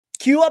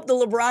Cue up the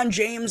LeBron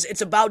James,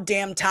 it's about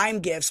damn time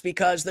gifts,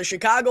 because the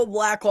Chicago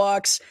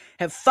Blackhawks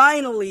have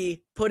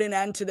finally put an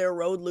end to their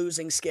road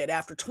losing skid.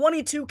 After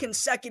 22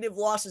 consecutive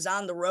losses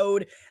on the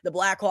road, the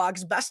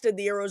Blackhawks bested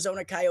the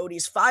Arizona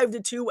Coyotes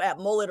 5-2 at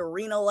Mullett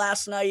Arena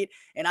last night.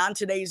 And on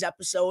today's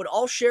episode,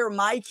 I'll share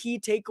my key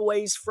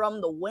takeaways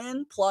from the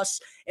win, plus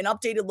an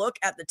updated look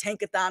at the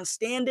Tankathon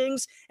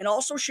standings, and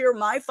also share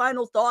my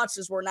final thoughts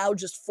as we're now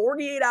just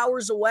 48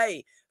 hours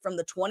away from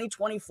the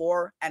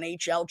 2024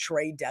 NHL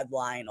Trade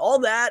Deadline. All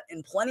that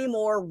and plenty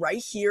more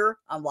right here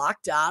on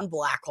Locked On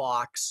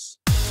Blackhawks.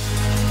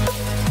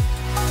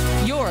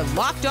 You're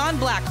Locked On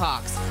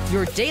Blackhawks,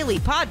 your daily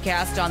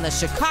podcast on the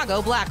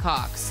Chicago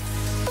Blackhawks.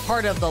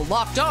 Part of the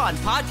Locked On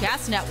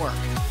Podcast Network,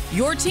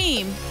 your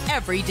team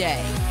every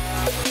day.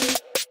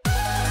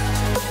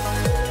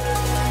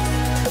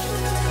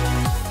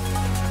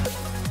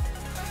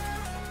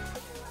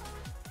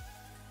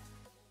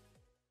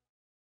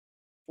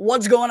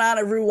 What's going on,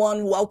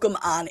 everyone? Welcome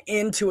on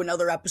into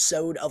another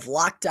episode of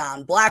Locked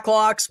On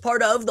Blackhawks,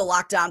 part of the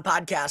Locked On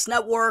Podcast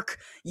Network,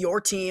 your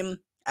team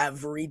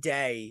every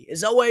day.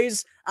 As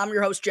always, I'm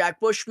your host, Jack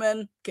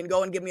Bushman. Can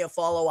go and give me a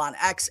follow on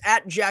X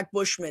at Jack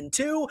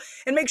Bushman2,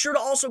 and make sure to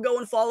also go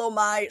and follow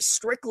my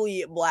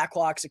Strictly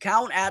Blackhawks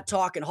account at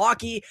Talkin'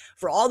 Hockey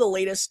for all the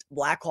latest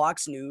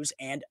Blackhawks news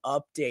and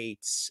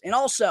updates. And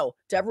also,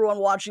 to everyone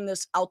watching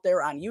this out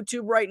there on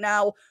YouTube right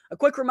now, a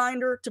quick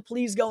reminder to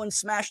please go and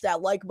smash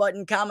that like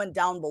button, comment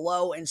down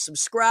below, and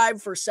subscribe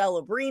for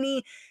Celebrini.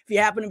 If you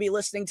happen to be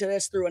listening to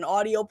this through an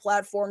audio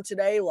platform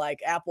today,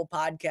 like Apple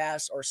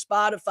Podcasts or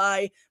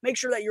Spotify, make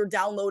sure that you're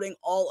downloading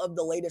all of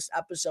the latest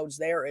episodes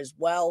there as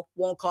well.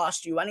 Won't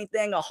cost you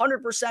anything,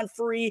 100%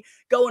 free.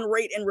 Go and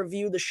rate and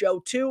review the show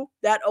too.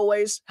 That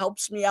always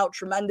helps me out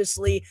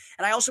tremendously.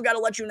 And I also got to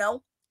let you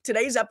know,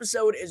 today's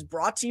episode is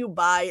brought to you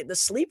by the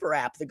Sleeper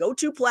app, the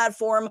go-to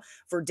platform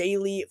for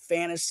daily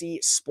fantasy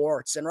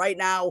sports. And right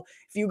now,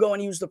 if you go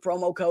and use the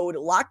promo code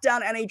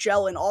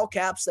LOCKDOWNNHL in all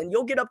caps, then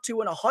you'll get up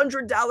to an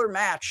 $100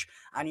 match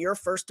on your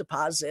first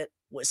deposit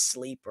with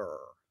Sleeper.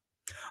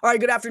 All right,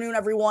 good afternoon,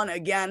 everyone.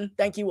 Again,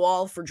 thank you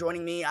all for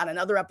joining me on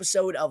another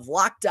episode of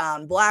Locked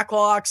On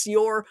Blackhawks,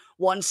 your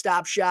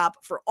one-stop shop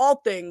for all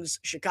things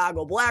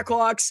Chicago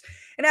Blackhawks.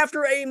 And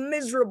after a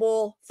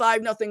miserable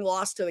 5-0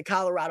 loss to the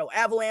Colorado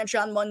Avalanche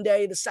on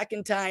Monday, the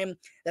second time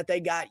that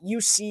they got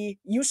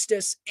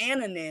Justus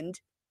Annunen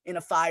in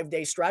a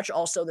 5-day stretch,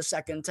 also the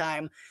second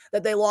time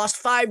that they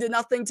lost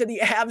 5-0 to the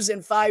Avs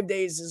in 5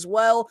 days as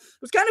well.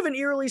 It was kind of an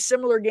eerily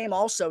similar game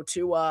also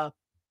to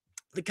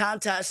the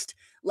contest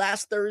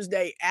last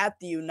Thursday at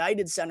the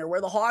United Center,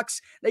 where the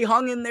Hawks, they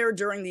hung in there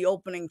during the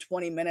opening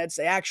 20 minutes.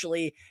 They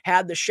actually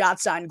had the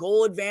shots on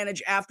goal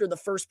advantage after the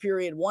first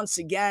period once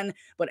again,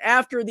 but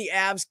after the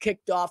Avs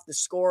kicked off the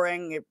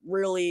scoring, it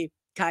really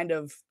kind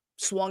of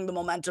swung the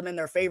momentum in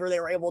their favor. They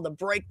were able to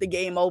break the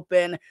game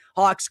open.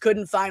 Hawks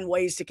couldn't find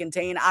ways to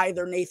contain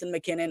either Nathan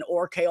MacKinnon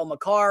or Cale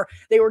Makar.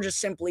 They were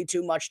just simply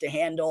too much to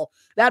handle.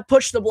 That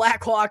pushed the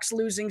Blackhawks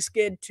losing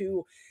skid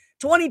to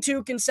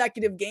 22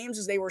 consecutive games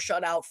as they were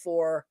shut out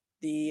for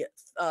the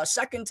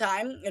second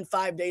time in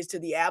 5 days to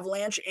the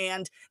Avalanche,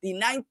 and the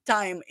 9th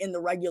time in the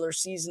regular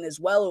season as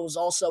well. It was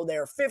also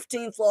their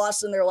 15th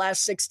loss in their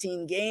last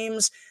 16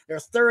 games, their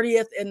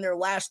 30th in their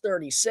last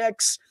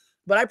 36.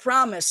 But I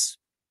promise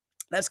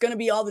that's going to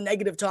be all the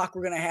negative talk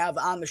we're going to have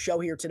on the show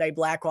here today,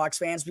 Blackhawks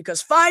fans,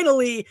 because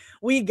finally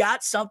we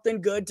got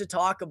something good to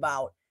talk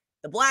about.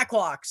 The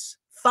Blackhawks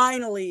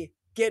finally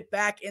get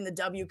back in the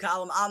W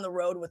column on the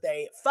road with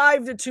a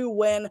 5-2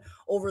 win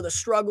over the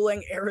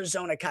struggling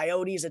Arizona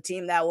Coyotes, a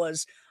team that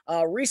was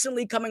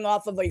recently coming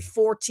off of a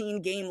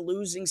 14-game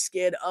losing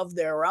skid of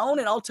their own.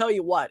 And I'll tell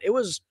you what, it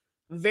was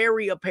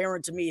very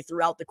apparent to me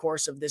throughout the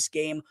course of this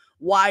game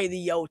why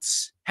the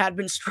Yotes had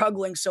been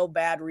struggling so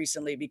bad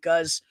recently,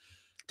 because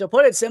to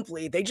put it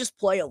simply, they just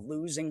play a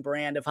losing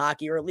brand of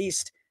hockey, or at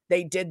least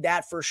they did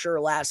that for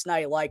sure last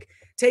night, like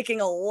taking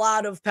a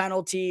lot of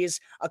penalties.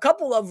 A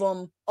couple of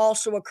them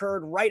also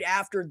occurred right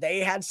after they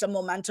had some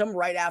momentum,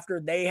 right after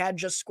they had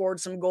just scored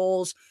some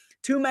goals.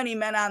 Too many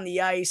men on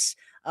the ice,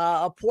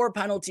 a poor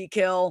penalty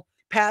kill,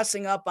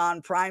 passing up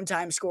on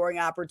primetime scoring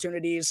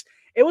opportunities.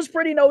 It was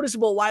pretty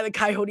noticeable why the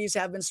Coyotes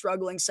have been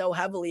struggling so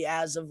heavily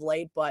as of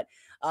late, but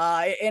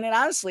and it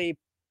honestly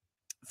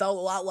felt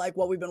a lot like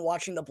what we've been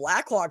watching the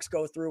Blackhawks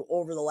go through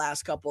over the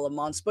last couple of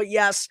months. But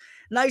yes,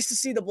 nice to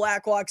see the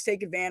Blackhawks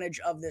take advantage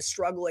of this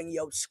struggling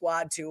Yotes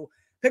squad to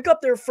pick up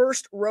their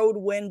first road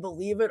win,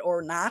 believe it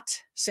or not,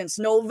 since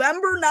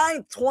November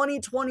 9th,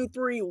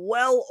 2023,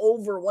 well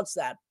over,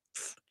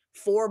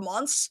 4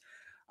 months?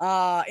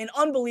 An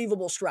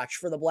unbelievable stretch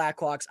for the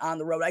Blackhawks on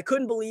the road. I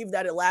couldn't believe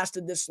that it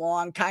lasted this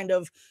long. Kind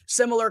of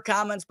similar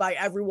comments by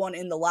everyone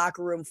in the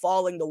locker room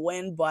following the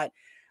win, but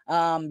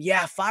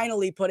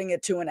finally putting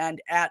it to an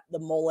end at the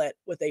Mullett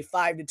with a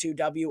 5-2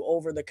 W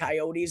over the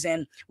Coyotes.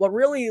 And what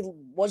really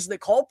was the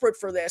culprit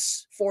for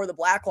this for the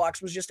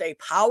Blackhawks was just a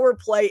power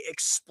play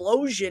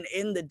explosion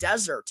in the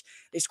desert.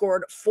 They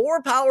scored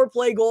 4 power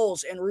play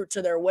goals en route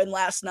to their win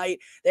last night.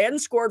 They hadn't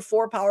scored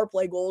 4 power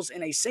play goals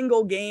in a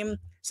single game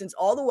since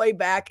all the way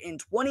back in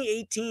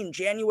 2018,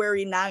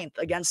 January 9th,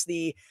 against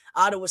the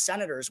Ottawa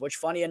Senators, which,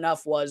 funny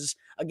enough, was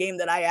a game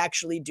that I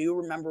actually do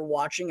remember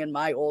watching in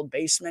my old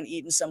basement,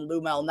 eating some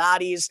Lou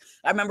Malnati's.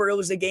 I remember it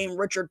was the game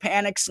Richard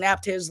Panik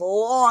snapped his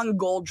long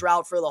goal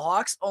drought for the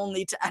Hawks,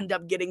 only to end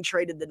up getting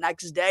traded the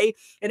next day.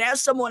 And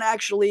as someone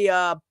actually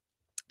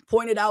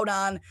pointed out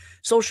on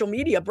social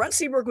media, Brent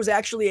Seabrook was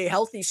actually a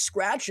healthy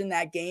scratch in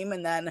that game,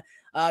 and then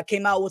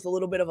came out with a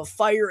little bit of a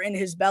fire in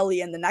his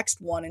belly in the next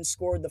one and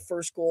scored the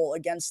first goal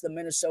against the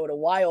Minnesota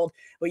Wild.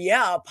 But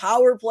yeah, a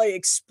power play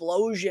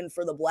explosion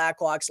for the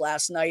Blackhawks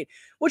last night,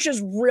 which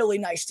is really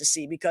nice to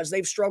see because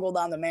they've struggled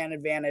on the man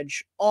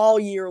advantage all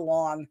year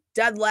long,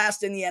 dead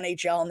last in the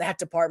NHL in that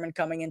department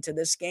coming into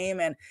this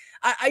game. And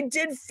I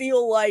did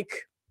feel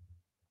like,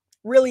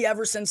 really,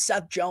 ever since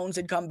Seth Jones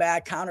had come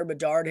back, Connor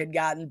Bedard had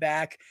gotten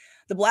back,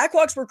 the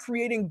Blackhawks were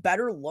creating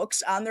better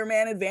looks on their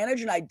man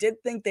advantage, and I did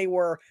think they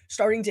were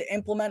starting to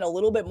implement a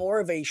little bit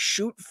more of a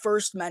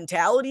shoot-first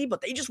mentality,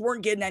 but they just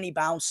weren't getting any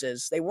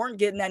bounces. They weren't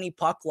getting any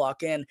puck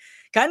luck, and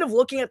kind of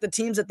looking at the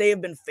teams that they have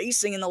been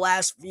facing in the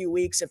last few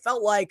weeks, it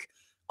felt like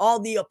all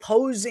the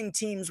opposing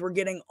teams were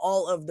getting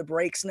all of the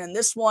breaks, and in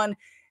this one,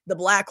 the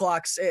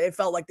Blackhawks, it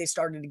felt like they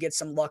started to get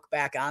some luck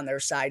back on their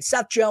side.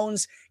 Seth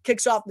Jones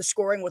kicks off the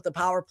scoring with the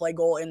power play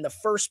goal in the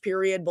first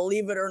period.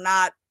 Believe it or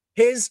not,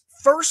 his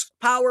first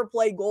power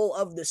play goal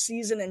of the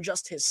season and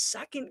just his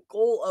second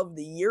goal of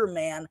the year,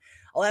 man.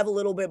 I'll have a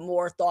little bit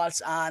more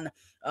thoughts on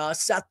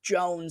Seth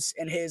Jones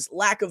and his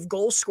lack of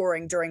goal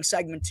scoring during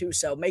segment 2,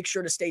 so make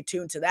sure to stay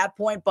tuned to that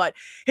point. But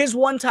his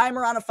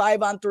one-timer on a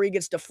 5-on-3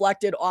 gets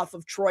deflected off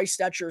of Troy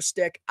Stetcher's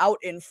stick out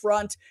in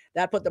front.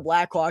 That put the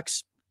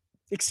Blackhawks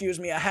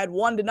ahead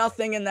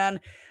 1-0. And then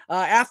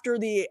after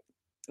the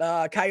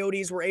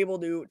Coyotes were able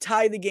to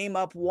tie the game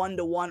up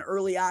 1-1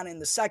 early on in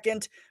the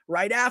second,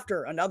 right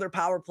after another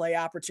power play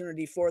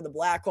opportunity for the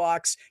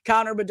Blackhawks,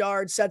 Connor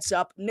Bedard sets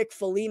up Nick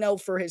Foligno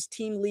for his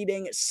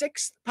team-leading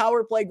 6th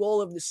power play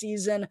goal of the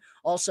season,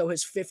 also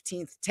his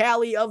 15th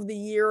tally of the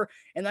year.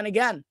 And then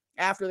again,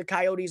 after the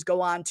Coyotes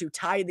go on to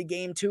tie the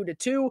game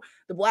 2-2,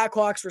 the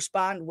Blackhawks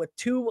respond with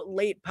 2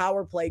 late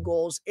power play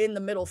goals in the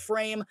middle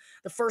frame.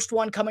 The first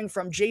one coming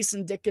from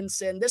Jason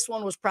Dickinson. This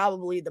one was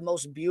probably the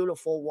most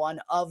beautiful one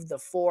of the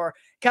 4.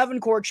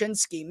 Kevin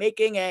Korchinski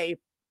making a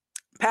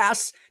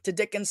pass to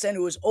Dickinson,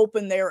 who was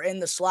open there in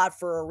the slot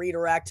for a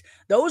redirect.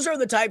 Those are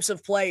the types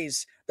of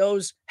plays,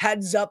 those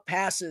heads-up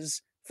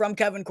passes from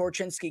Kevin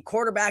Korchinski,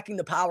 quarterbacking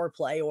the power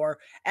play, or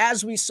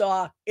as we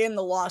saw in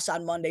the loss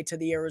on Monday to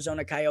the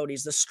Arizona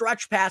Coyotes, the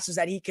stretch passes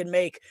that he can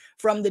make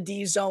from the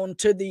D zone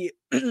to the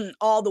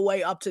all the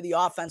way up to the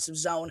offensive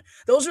zone.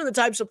 Those are the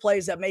types of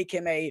plays that make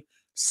him a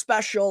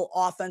special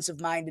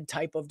offensive-minded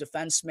type of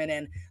defenseman,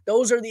 and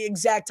those are the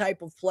exact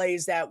type of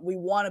plays that we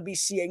want to be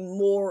seeing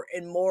more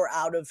and more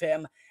out of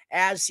him,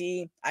 as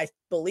I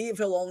believe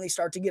he'll only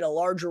start to get a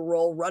larger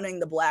role running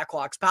the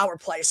Blackhawks power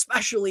play,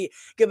 especially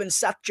given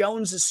Seth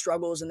Jones'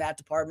 struggles in that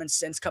department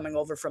since coming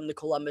over from the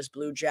Columbus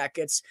Blue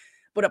Jackets.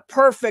 But a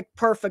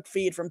perfect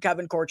feed from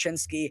Kevin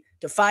Korchinski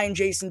to find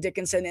Jason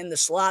Dickinson in the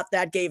slot.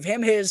 That gave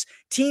him his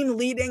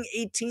team-leading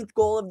 18th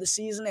goal of the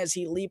season as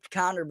he leaped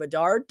Connor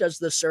Bedard, does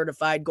the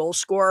certified goal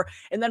scorer.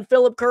 And then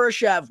Philip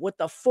Kurashev with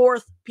the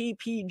 4th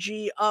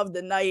PPG of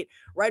the night,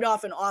 right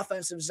off an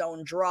offensive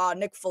zone draw.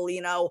 Nick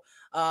Foligno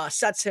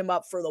sets him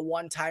up for the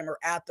one-timer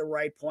at the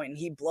right point, and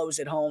he blows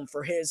it home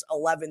for his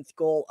 11th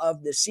goal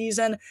of the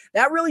season.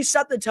 That really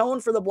set the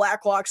tone for the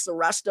Blackhawks the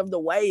rest of the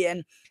way,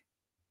 and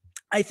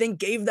I think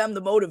gave them the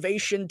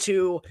motivation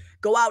to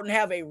go out and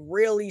have a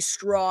really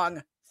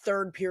strong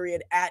third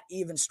period at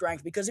even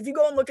strength. Because if you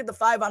go and look at the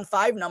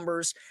 5-on-5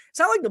 numbers, it's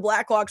not like the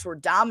Blackhawks were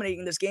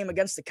dominating this game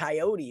against the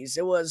Coyotes.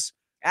 It was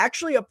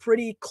actually a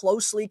pretty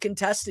closely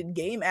contested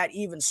game at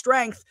even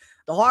strength.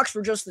 The Hawks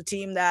were just the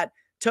team that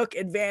took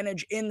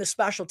advantage in the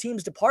special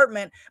teams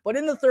department, but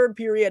in the third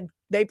period,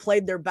 they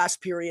played their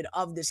best period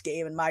of this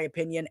game, in my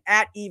opinion,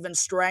 at even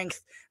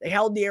strength. They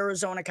held the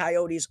Arizona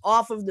Coyotes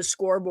off of the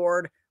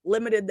scoreboard,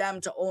 limited them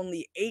to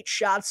only 8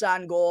 shots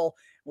on goal,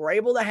 were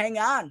able to hang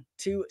on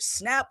to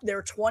snap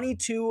their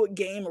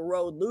 22-game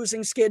road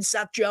losing skid.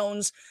 Seth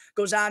Jones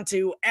goes on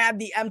to add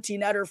the empty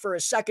netter for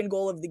his 2nd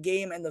goal of the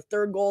game and the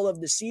 3rd goal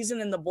of the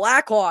season, and the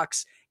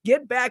Blackhawks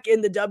get back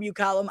in the W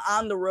column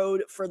on the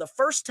road for the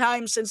first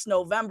time since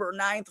November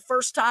 9th,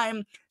 first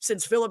time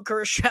since Philip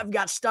Kurashev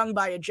got stung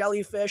by a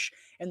jellyfish.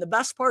 And the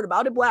best part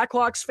about it,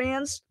 Blackhawks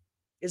fans,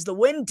 is the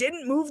win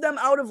didn't move them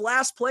out of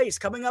last place.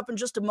 Coming up in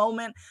just a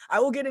moment,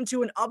 I will get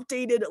into an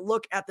updated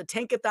look at the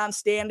Tankathon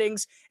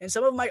standings and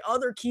some of my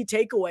other key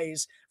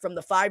takeaways from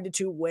the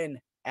 5-2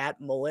 win at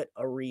Mullett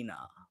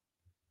Arena.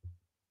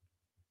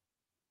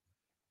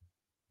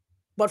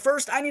 But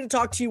first, I need to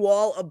talk to you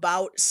all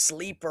about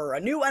Sleeper. A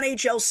new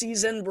NHL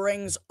season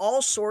brings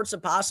all sorts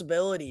of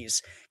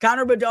possibilities.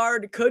 Connor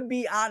Bedard could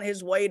be on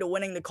his way to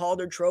winning the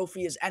Calder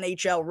Trophy as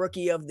NHL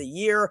Rookie of the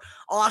Year.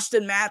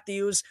 Austin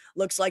Matthews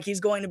looks like he's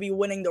going to be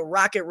winning the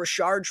Rocket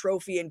Richard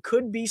Trophy and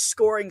could be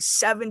scoring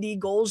 70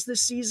 goals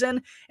this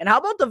season. And how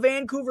about the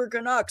Vancouver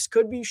Canucks?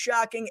 Could be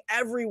shocking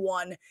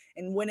everyone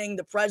and winning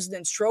the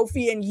President's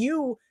Trophy, and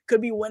you could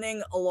be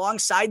winning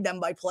alongside them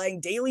by playing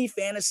daily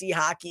fantasy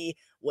hockey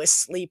with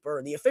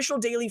Sleeper, the official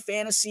daily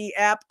fantasy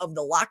app of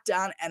the Locked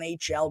On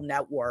NHL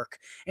Network.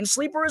 And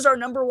Sleeper is our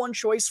number one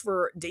choice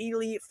for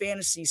daily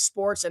fantasy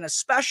sports, and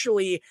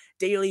especially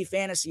daily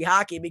fantasy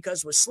hockey,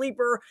 because with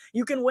Sleeper,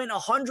 you can win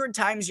 100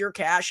 times your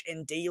cash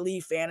in daily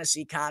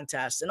fantasy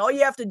contests. And all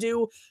you have to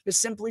do is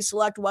simply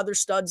select whether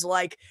studs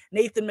like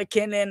Nathan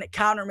McKinnon,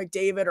 Connor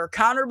McDavid, or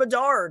Connor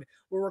Bedard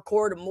will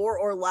record more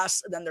or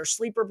less than their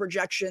Sleeper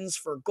projections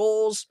for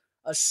goals,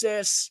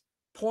 assists,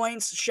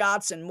 points,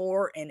 shots, and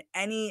more in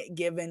any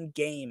given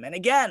game. And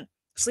again,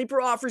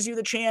 Sleeper offers you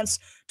the chance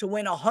to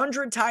win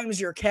 100 times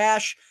your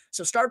cash.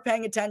 So start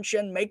paying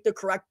attention, make the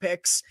correct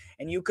picks,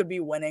 and you could be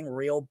winning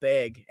real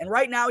big. And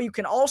right now, you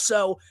can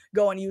also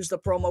go and use the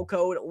promo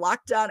code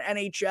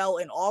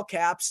LOCKEDONNHL in all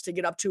caps to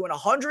get up to an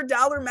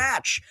 $100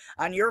 match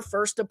on your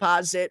first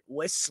deposit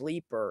with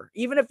Sleeper.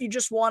 Even if you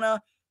just want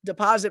to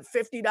deposit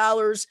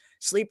 $50,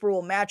 Sleeper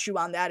will match you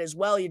on that as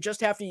well. You just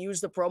have to use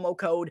the promo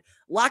code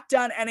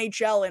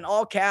LOCKEDONNHL in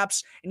all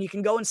caps, and you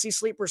can go and see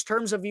Sleeper's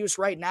terms of use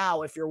right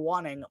now if you're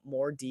wanting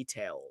more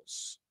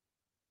details.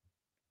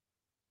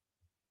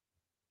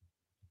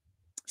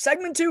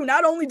 Segment 2,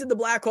 not only did the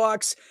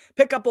Blackhawks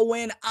pick up a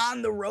win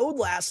on the road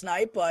last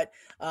night, but,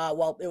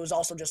 it was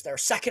also just their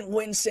second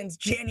win since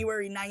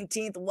January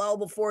 19th, well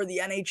before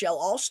the NHL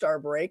All-Star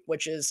break,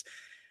 which is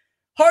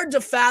hard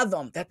to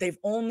fathom that they've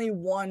only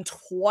won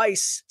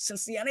twice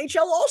since the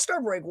NHL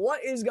All-Star break.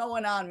 What is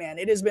going on, man?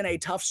 It has been a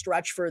tough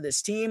stretch for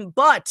this team,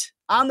 but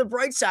on the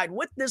bright side,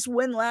 with this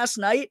win last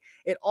night,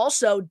 it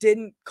also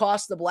didn't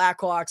cost the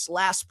Blackhawks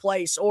last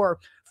place or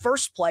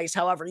first place,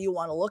 however you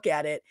want to look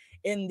at it,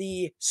 in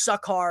the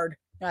suck hard.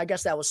 I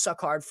guess that was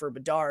suck hard for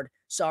Bedard.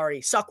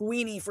 Sorry, suck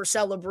weenie for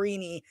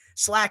Celebrini,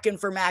 slacking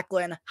for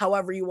Macklin,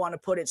 however you want to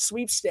put it,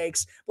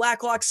 sweepstakes.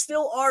 Blackhawks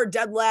still are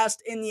dead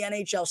last in the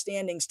NHL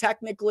standings,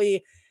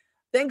 technically,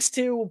 thanks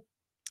to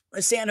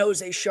the San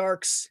Jose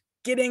Sharks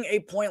getting a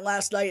point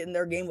last night in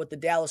their game with the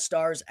Dallas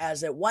Stars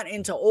as it went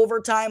into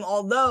overtime,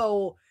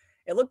 although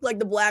it looked like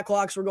the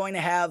Blackhawks were going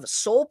to have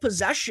sole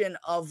possession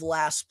of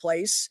last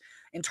place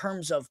in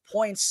terms of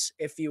points,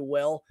 if you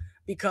will,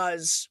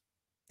 because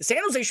the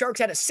San Jose Sharks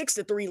had a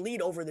 6-3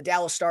 lead over the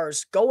Dallas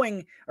Stars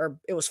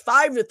it was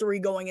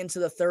 5-3 going into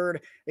the third.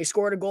 They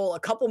scored a goal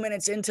a couple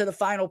minutes into the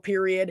final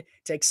period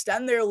to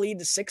extend their lead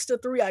to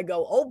 6-3. I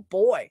go, oh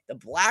boy, the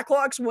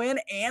Blackhawks win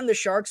and the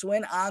Sharks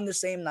win on the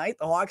same night.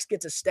 The Hawks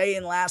get to stay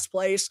in last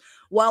place.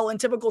 Well, in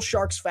typical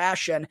Sharks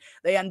fashion,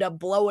 they end up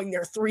blowing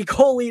their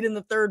 3-goal lead in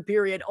the third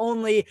period,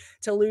 only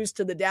to lose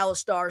to the Dallas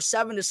Stars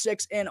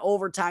 7-6 in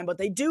overtime. But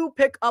they do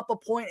pick up a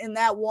point in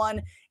that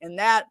one, and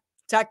that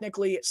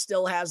technically it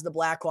still has the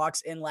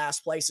Blackhawks in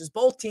last places.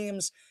 Both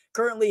teams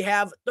currently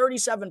have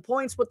 37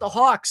 points, but the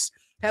Hawks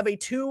have a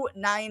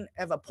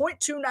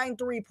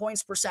 .293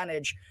 points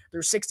percentage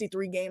through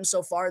 63 games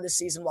so far this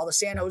season, while the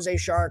San Jose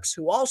Sharks,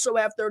 who also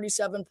have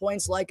 37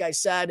 points, like I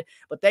said,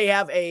 but they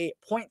have a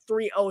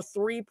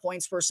 .303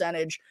 points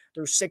percentage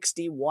through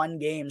 61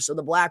 games. So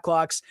the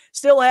Blackhawks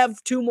still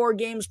have 2 more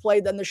games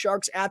played than the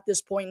Sharks at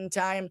this point in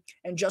time.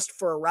 And just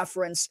for a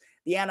reference,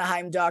 the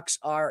Anaheim Ducks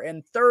are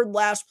in third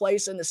last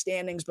place in the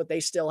standings, but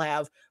they still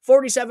have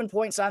 47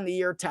 points on the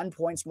year, 10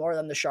 points more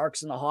than the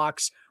Sharks and the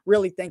Hawks.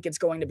 Really think it's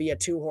going to be a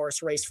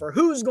 2-horse race for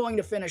who's going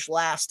to finish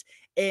last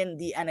in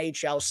the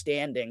NHL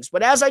standings.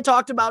 But as I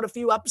talked about a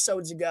few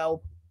episodes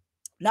ago,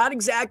 not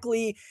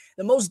exactly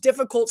the most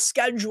difficult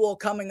schedule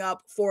coming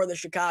up for the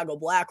Chicago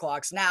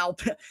Blackhawks. Now,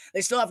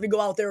 they still have to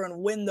go out there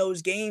and win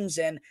those games,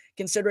 and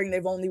considering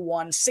they've only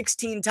won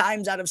 16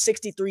 times out of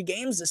 63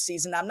 games this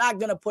season, I'm not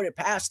going to put it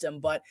past them,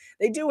 but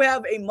they do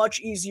have a much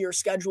easier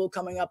schedule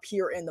coming up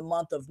here in the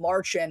month of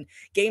March, and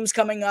games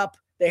coming up.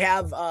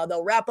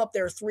 They'll wrap up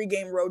their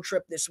 3-game road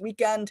trip this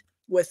weekend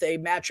with a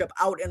matchup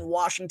out in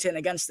Washington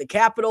against the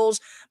Capitals.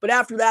 But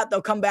after that,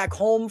 they'll come back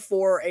home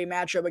for a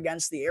matchup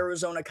against the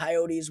Arizona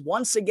Coyotes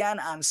once again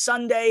on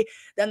Sunday.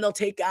 Then they'll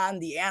take on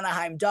the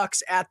Anaheim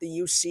Ducks at the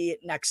UC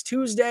next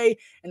Tuesday.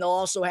 And they'll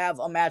also have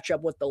a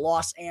matchup with the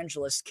Los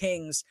Angeles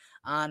Kings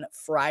on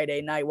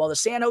Friday night. While the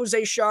San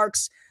Jose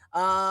Sharks,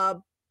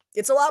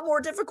 it's a lot more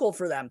difficult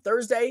for them.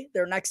 Thursday,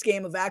 their next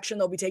game of action,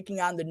 they'll be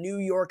taking on the New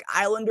York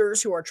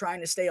Islanders, who are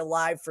trying to stay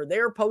alive for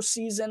their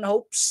postseason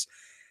hopes.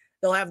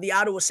 They'll have the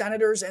Ottawa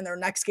Senators in their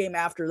next game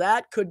after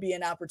that. Could be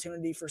an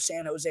opportunity for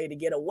San Jose to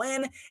get a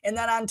win. And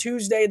then on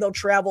Tuesday, they'll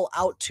travel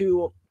out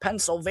to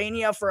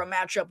Pennsylvania for a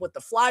matchup with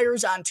the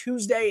Flyers on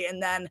Tuesday,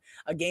 and then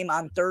a game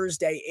on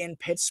Thursday in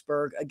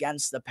Pittsburgh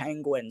against the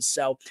Penguins.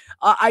 So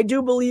I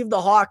do believe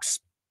the Hawks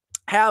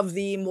have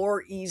the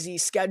more easy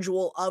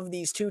schedule of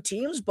these two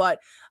teams, but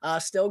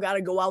still got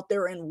to go out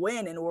there and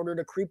win in order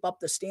to creep up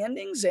the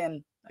standings.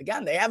 And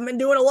again, they haven't been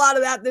doing a lot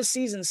of that this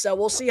season, so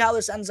we'll see how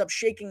this ends up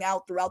shaking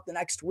out throughout the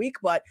next week.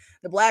 But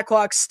the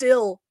Blackhawks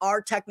still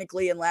are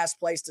technically in last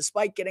place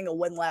despite getting a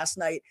win last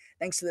night,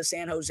 thanks to the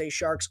San Jose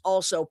Sharks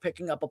also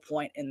picking up a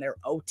point in their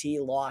OT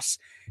loss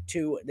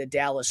to the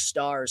Dallas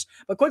Stars.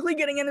 But quickly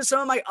getting into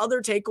some of my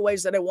other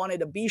takeaways that I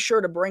wanted to be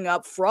sure to bring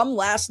up from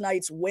last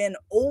night's win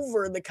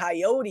over the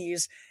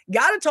Coyotes.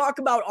 Got to talk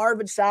about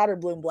Arvid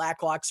Soderblom,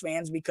 Blackhawks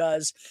fans,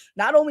 because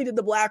not only did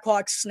the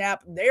Blackhawks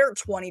snap their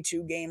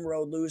 22-game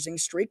road losing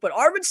streak, but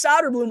Arvid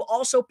Soderblom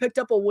also picked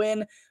up a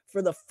win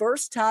for the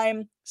first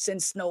time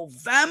since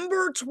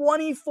November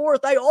 24th.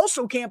 I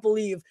also can't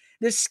believe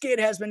this skid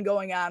has been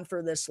going on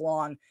for this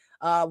long.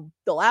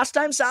 The last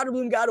time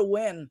Soderblom got a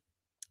win,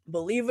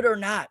 believe it or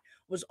not,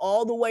 was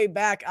all the way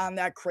back on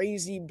that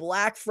crazy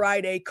Black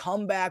Friday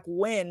comeback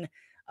win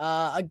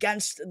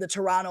against the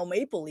Toronto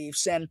Maple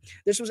Leafs. And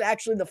this was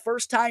actually the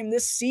first time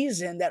this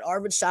season that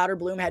Arvid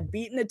Soderblom had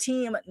beaten a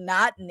team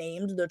not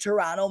named the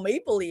Toronto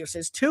Maple Leafs.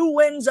 His 2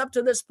 wins up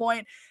to this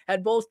point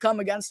had both come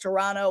against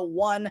Toronto.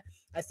 One,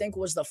 I think,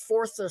 was the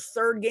 4th or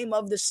 3rd game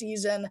of the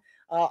season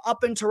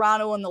up in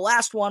Toronto. And the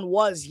last one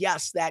was,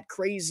 yes, that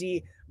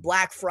crazy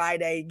Black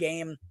Friday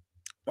game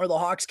where the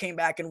Hawks came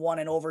back and won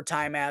in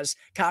overtime as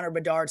Connor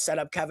Bedard set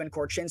up Kevin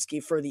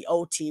Korchinski for the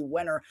OT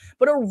winner.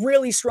 But a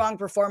really strong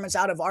performance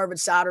out of Arvid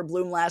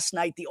Soderblom last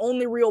night. The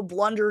only real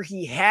blunder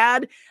he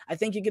had, I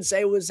think you could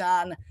say, was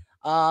on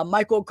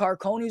Michael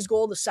Carcone's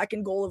goal, the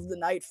second goal of the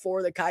night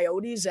for the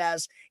Coyotes,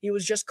 as he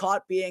was just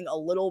caught being a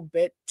little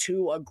bit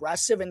too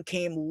aggressive and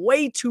came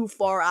way too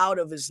far out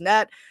of his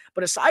net.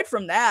 But aside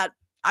from that,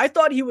 I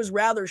thought he was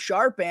rather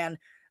sharp, and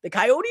the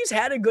Coyotes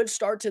had a good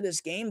start to this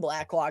game,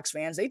 Blackhawks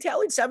fans. They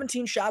tallied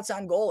 17 shots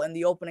on goal in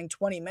the opening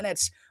 20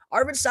 minutes.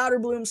 Arvid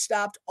Soderblom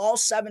stopped all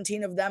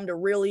 17 of them to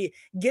really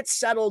get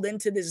settled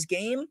into this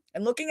game.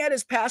 And looking at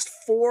his past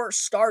 4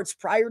 starts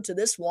prior to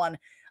this one,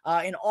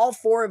 in all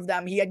 4 of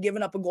them, he had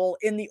given up a goal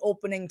in the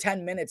opening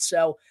 10 minutes.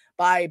 So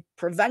by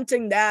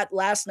preventing that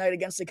last night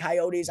against the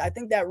Coyotes, I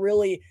think that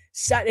really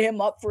set him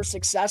up for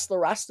success the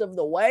rest of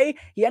the way.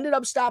 He ended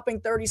up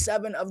stopping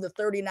 37 of the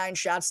 39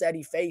 shots that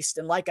he faced.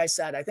 And like I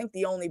said, I think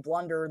the only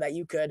blunder that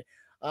you could,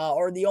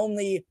 or the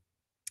only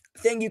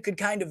thing you could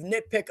kind of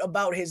nitpick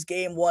about his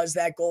game was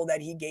that goal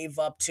that he gave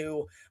up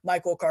to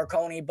Michael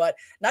Carcone. But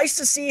nice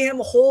to see him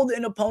hold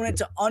an opponent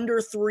to under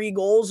 3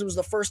 goals. It was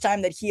the first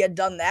time that he had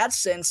done that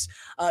since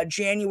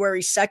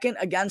January 2nd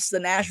against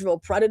the Nashville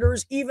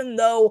Predators, even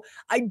though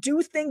I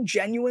do think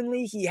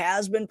genuinely he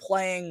has been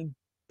playing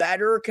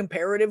better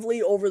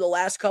comparatively over the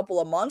last couple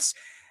of months.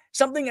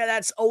 Something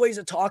that's always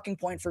a talking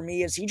point for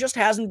me is he just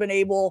hasn't been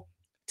able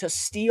to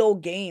steal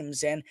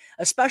games, and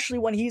especially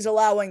when he's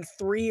allowing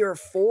 3 or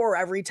 4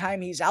 every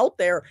time he's out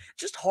there,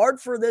 just hard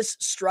for this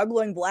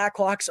struggling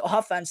Blackhawks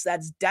offense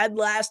that's dead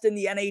last in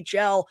the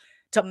NHL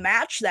to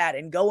match that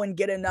and go and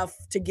get enough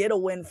to get a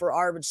win for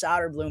Arvid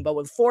Soderblom. But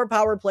with 4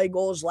 power play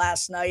goals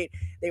last night,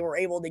 they were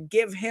able to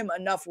give him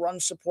enough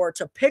run support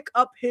to pick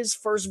up his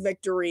first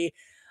victory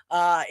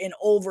in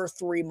over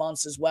 3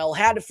 months as well.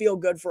 Had to feel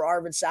good for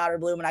Arvid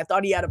Soderblom, and I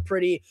thought he had a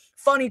pretty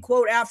funny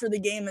quote after the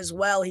game as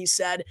well. He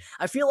said,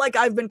 "I feel like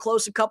I've been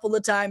close a couple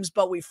of times,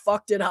 but we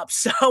fucked it up."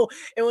 So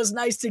it was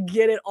nice to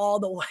get it all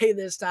the way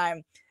this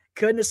time.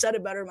 Couldn't have said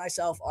it better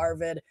myself,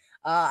 Arvid.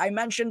 I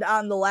mentioned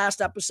on the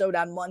last episode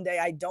on Monday,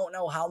 I don't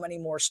know how many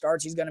more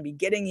starts he's going to be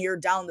getting here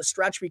down the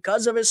stretch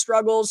because of his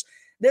struggles.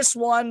 This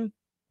one,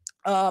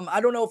 I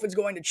don't know if it's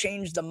going to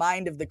change the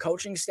mind of the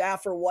coaching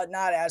staff or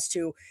whatnot as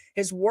to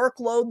his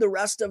workload the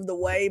rest of the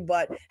way,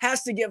 but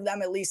has to give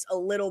them at least a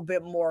little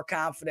bit more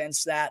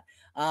confidence that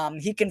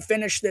he can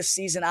finish this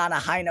season on a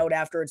high note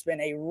after it's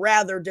been a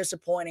rather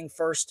disappointing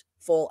first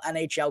full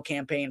NHL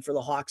campaign for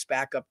the Hawks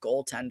backup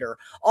goaltender.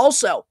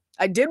 Also,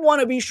 I did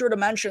want to be sure to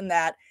mention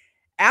that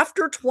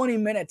after 20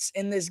 minutes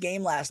in this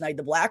game last night,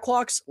 the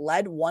Blackhawks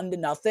led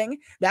 1-0.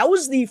 That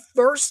was the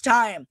first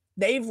time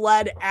they've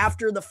led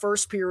after the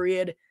first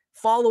period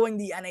following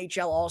the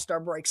NHL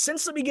All-Star break.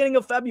 Since the beginning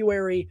of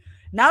February,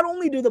 not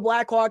only did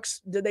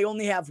they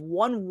only have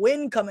 1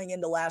 win coming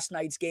into last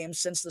night's game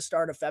since the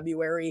start of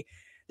February,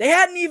 they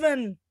hadn't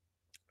even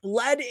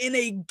led in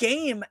a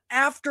game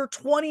after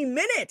 20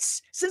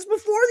 minutes since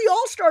before the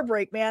All-Star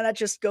break, man. That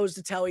just goes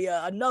to tell you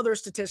another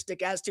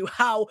statistic as to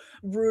how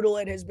brutal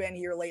it has been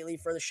here lately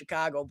for the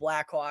Chicago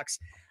Blackhawks.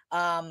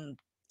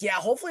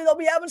 Hopefully they'll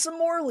be having some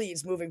more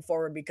leads moving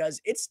forward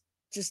because it's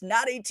just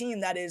not a team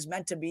that is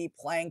meant to be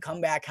playing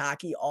comeback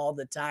hockey all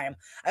the time.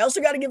 I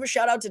also got to give a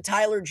shout out to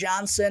Tyler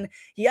Johnson.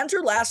 He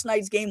entered last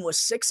night's game with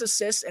 6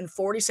 assists and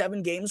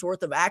 47 games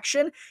worth of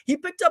action. He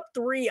picked up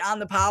 3 on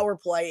the power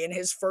play in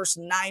his first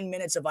 9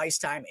 minutes of ice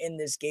time in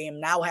this game.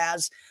 Now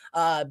has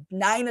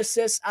 9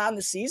 assists on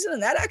the season,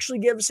 and that actually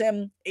gives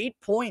him 8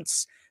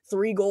 points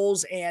 3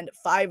 goals and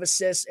 5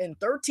 assists in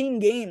 13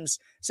 games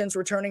since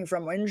returning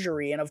from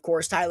injury. And of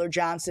course, Tyler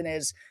Johnson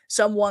is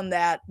one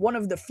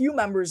of the few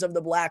members of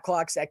the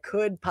Blackhawks that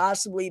could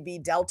possibly be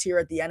dealt here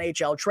at the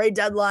NHL Trade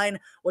Deadline,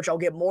 which I'll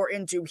get more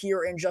into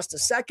here in just a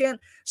second.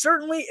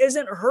 Certainly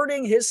isn't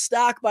hurting his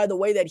stock by the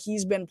way that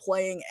he's been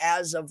playing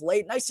as of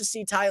late. Nice to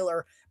see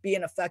Tyler be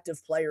an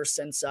effective player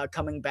since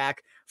coming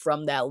back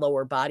from that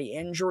lower body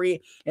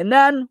injury. And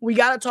then we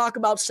got to talk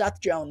about Seth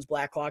Jones,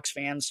 Blackhawks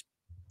fans.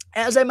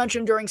 As I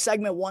mentioned during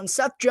segment 1,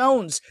 Seth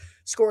Jones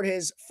scored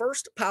his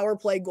first power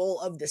play goal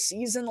of the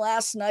season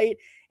last night.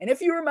 And if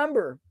you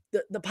remember,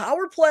 the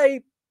power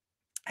play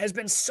has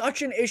been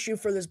such an issue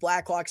for this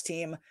Blackhawks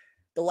team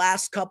the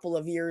last couple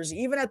of years,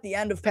 even at the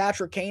end of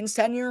Patrick Kane's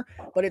tenure.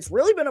 But it's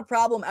really been a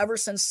problem ever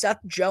since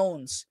Seth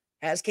Jones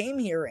has came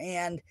here.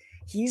 And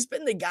he's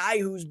been the guy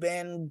who's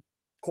been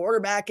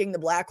quarterbacking the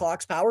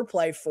Blackhawks power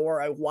play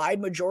for a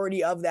wide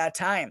majority of that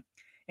time.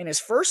 In his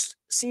first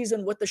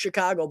season with the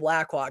Chicago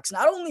Blackhawks,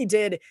 not only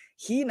did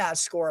he not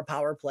score a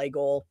power play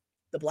goal,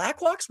 the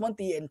Blackhawks went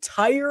the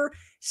entire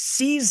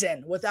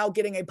season without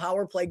getting a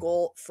power play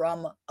goal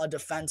from a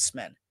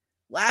defenseman.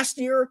 Last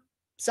year,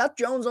 Seth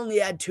Jones only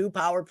had 2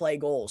 power play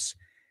goals.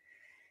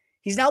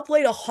 He's now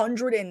played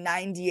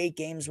 198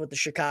 games with the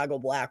Chicago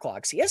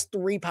Blackhawks. He has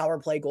 3 power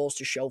play goals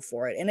to show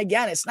for it. And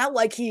again, it's not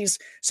like he's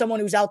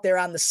someone who's out there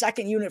on the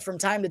second unit from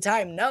time to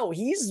time. No,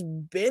 he's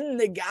been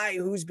the guy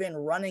who's been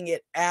running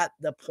it at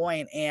the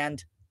point.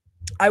 And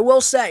I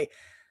will say,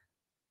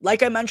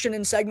 like I mentioned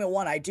in segment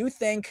 1, I do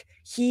think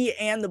he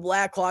and the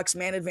Blackhawks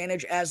man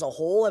advantage as a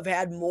whole have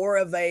had more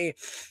of a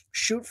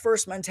shoot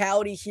first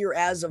mentality here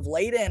as of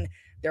late. And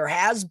there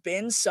has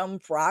been some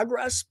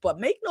progress, but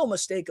make no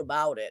mistake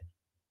about it.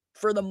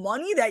 For the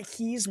money that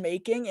he's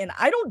making, and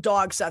I don't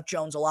dog Seth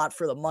Jones a lot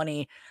for the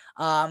money.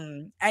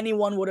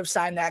 Anyone would have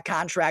signed that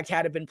contract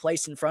had it been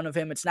placed in front of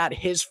him. It's not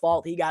his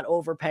fault he got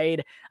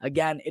overpaid.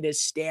 Again, it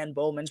is Stan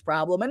Bowman's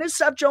problem. And is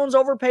Seth Jones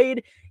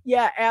overpaid?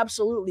 Yeah,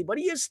 absolutely. But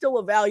he is still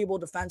a valuable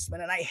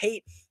defenseman, and I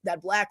hate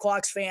that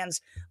Blackhawks fans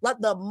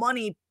let the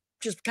money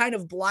just kind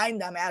of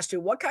blind them as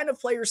to what kind of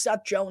player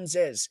Seth Jones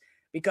is.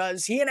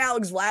 Because he and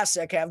Alex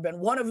Vlasic have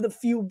been one of the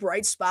few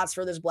bright spots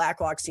for this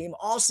Blackhawks team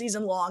all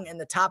season long in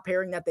the top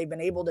pairing that they've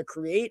been able to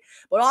create.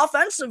 But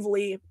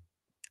offensively,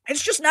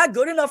 it's just not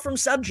good enough from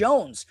Seth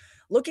Jones.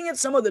 Looking at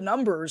some of the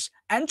numbers,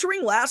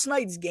 entering last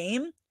night's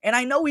game, and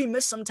I know he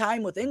missed some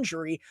time with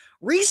injury,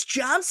 Reese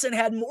Johnson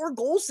had more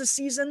goals this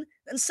season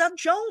than Seth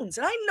Jones.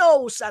 And I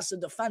know Seth's a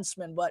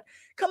defenseman, but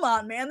come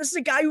on, man. This is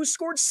a guy who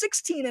scored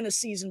 16 in a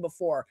season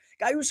before.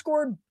 Guy who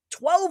scored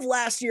 12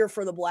 last year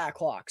for the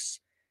Blackhawks.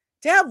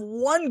 To have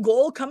 1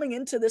 goal coming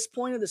into this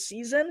point of the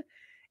season,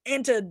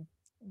 and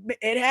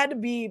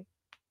it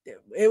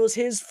was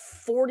his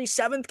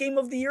 47th game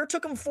of the year. It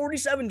took him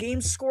 47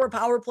 games to score a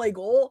power play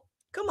goal.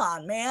 Come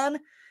on, man.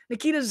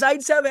 Nikita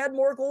Zaitsev had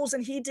more goals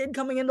than he did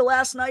coming into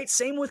last night.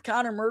 Same with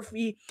Connor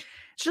Murphy.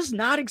 It's just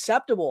not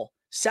acceptable.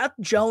 Seth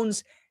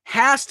Jones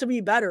has to be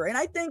better. And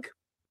I think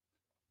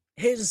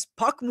his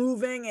puck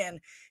moving and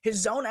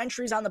his zone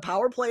entries on the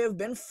power play have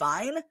been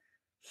fine.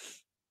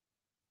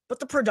 But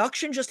the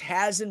production just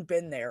hasn't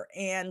been there.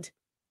 And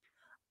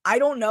I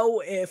don't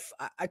know if,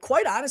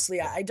 quite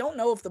honestly, I don't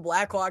know if the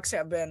Blackhawks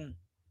have been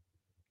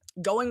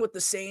going with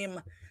the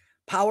same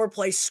power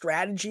play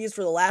strategies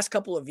for the last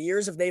couple of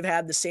years. If they've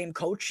had the same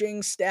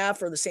coaching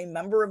staff or the same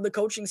member of the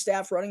coaching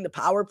staff running the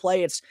power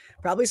play, it's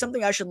probably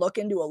something I should look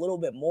into a little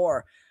bit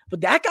more. But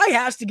that guy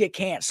has to get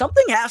canned.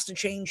 Something has to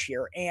change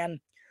here.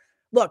 And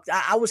look,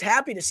 I was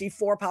happy to see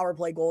 4 power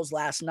play goals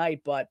last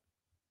night, but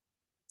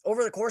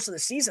over the course of the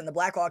season, the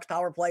Blackhawks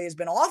power play has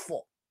been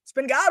awful. It's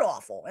been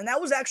god-awful. And that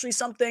was actually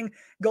something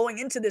going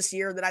into this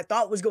year that I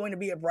thought was going to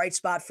be a bright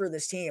spot for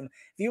this team.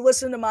 If you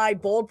listen to my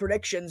bold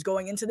predictions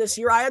going into this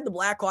year, I had the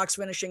Blackhawks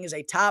finishing as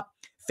a top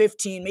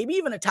 15, maybe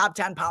even a top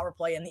 10 power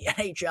play in the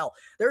NHL.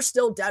 They're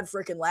still dead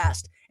freaking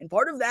last. And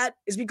part of that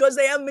is because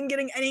they haven't been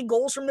getting any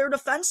goals from their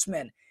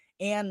defensemen.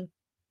 And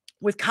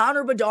with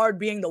Connor Bedard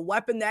being the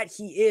weapon that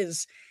he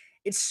is,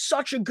 it's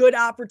such a good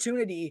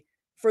opportunity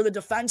for the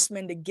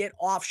defenseman to get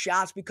off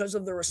shots because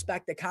of the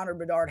respect that Connor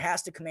Bedard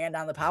has to command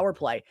on the power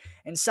play.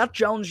 And Seth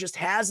Jones just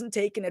hasn't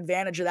taken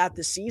advantage of that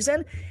this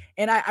season.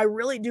 And I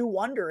really do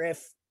wonder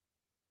if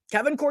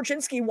Kevin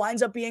Korchinski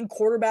winds up being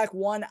quarterback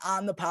 1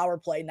 on the power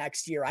play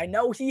next year. I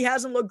know he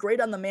hasn't looked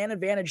great on the man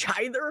advantage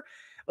either,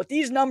 but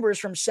these numbers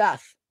from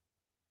Seth,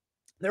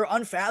 they're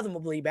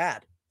unfathomably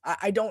bad.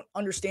 I don't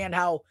understand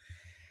how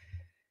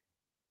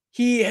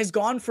he has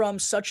gone from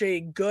such a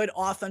good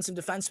offensive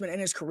defenseman in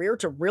his career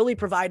to really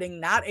providing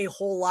not a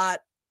whole lot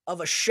of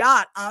a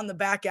shot on the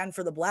back end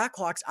for the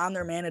Blackhawks on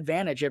their man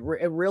advantage. It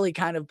really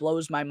kind of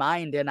blows my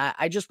mind. And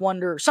I just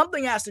wonder,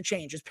 something has to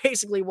change is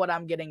basically what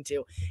I'm getting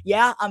to.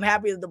 Yeah, I'm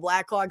happy that the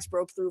Blackhawks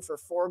broke through for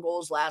 4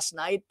 goals last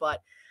night,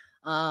 but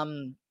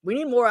We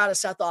need more out of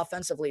Seth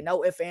offensively.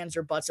 No ifs, ands,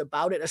 or buts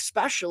about it,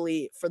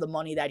 especially for the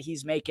money that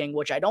he's making,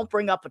 which I don't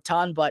bring up a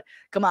ton, but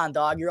come on,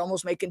 dog. You're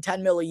almost making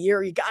 $10 million a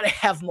year. You got to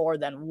have more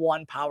than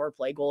one power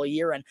play goal a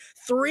year, and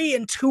 3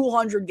 in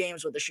 200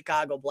 games with the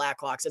Chicago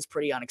Blackhawks. That's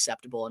pretty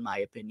unacceptable, in my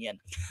opinion.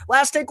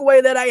 Last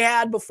takeaway that I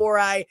had before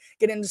I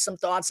get into some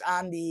thoughts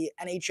on the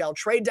NHL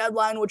trade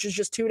deadline, which is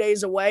just 2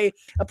 days away.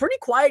 A pretty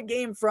quiet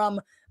game from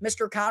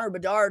Mr. Connor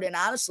Bedard, and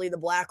honestly, the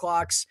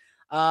Blackhawks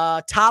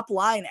top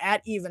line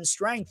at even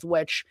strength,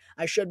 which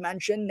I should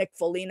mention, Nick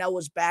Foligno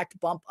was back to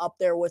bump up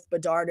there with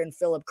Bedard and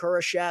Philip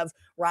Kurashev.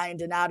 Ryan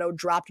Donato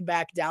dropped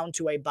back down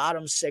to a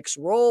bottom 6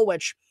 role,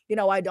 which,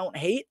 I don't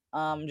hate.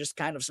 Just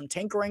kind of some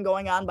tinkering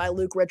going on by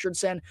Luke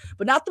Richardson,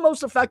 but not the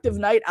most effective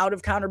night out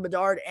of Connor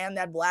Bedard and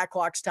that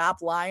Blackhawks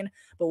top line.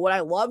 But what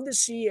I love to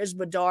see is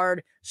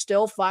Bedard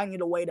still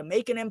finding a way to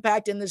make an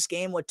impact in this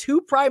game with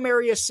 2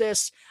 primary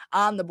assists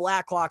on the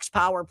Blackhawks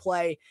power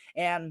play.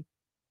 And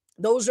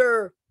those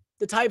are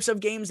the types of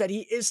games that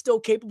he is still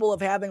capable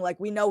of having. Like,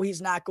 we know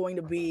he's not going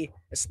to be,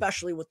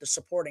 especially with the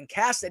supporting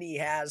cast that he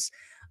has,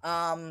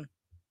 an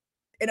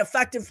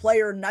effective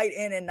player night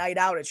in and night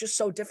out. It's just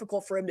so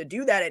difficult for him to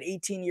do that at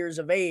 18 years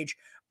of age.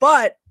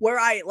 But where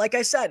like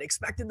I said,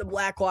 expected the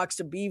Blackhawks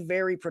to be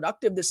very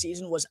productive this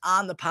season was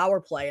on the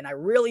power play. And I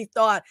really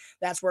thought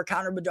that's where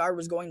Connor Bedard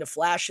was going to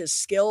flash his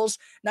skills.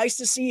 Nice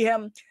to see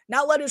him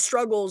not let his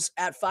struggles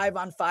at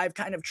 5-on-5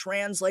 kind of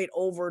translate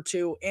over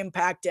to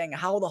impacting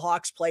how the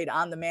Hawks played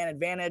on the man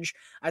advantage.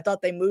 I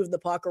thought they moved the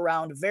puck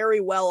around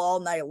very well all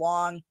night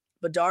long.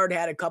 Bedard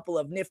had a couple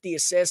of nifty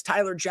assists.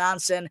 Tyler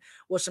Johnson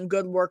was some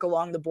good work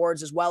along the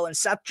boards as well. And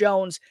Seth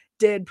Jones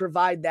did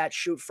provide that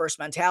shoot first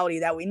mentality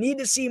that we need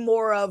to see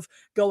more of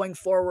going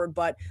forward.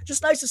 But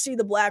just nice to see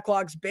the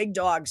Blackhawks big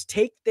dogs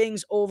take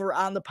things over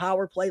on the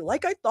power play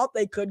like I thought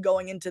they could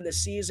going into the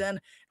season.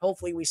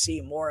 Hopefully we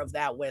see more of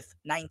that with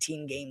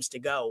 19 games to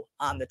go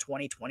on the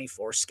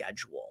 2024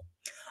 schedule.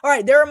 All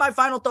right, there are my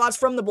final thoughts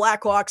from the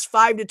Blackhawks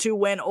 5-2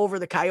 win over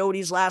the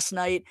Coyotes last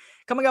night.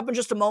 Coming up in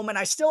just a moment,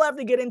 I still have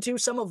to get into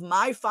some of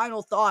my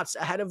final thoughts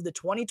ahead of the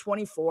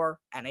 2024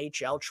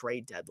 NHL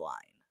Trade Deadline.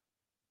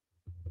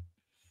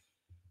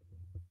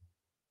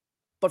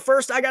 But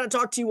first, I got to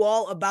talk to you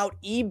all about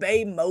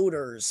eBay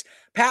Motors.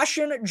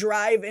 Passion,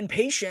 drive, and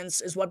patience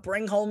is what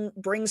brings home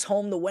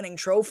the winning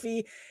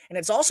trophy, and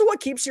it's also what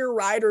keeps your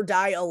ride or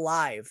die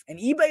alive. And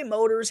eBay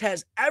Motors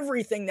has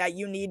everything that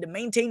you need to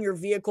maintain your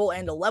vehicle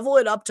and to level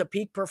it up to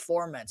peak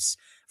performance.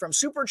 From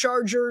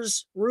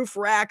superchargers, roof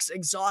racks,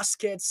 exhaust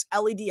kits,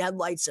 LED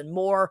headlights, and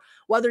more.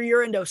 Whether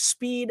you're into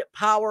speed,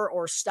 power,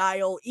 or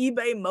style,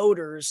 eBay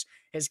Motors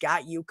has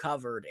got you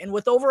covered. And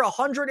with over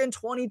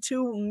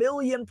 122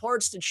 million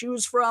parts to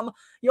choose from,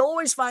 you'll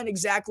always find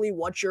exactly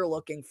what you're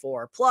looking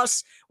for.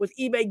 Plus, with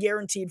eBay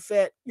Guaranteed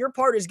Fit, your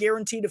part is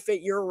guaranteed to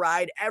fit your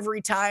ride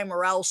every time,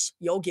 or else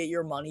you'll get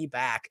your money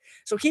back.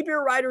 So keep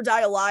your ride or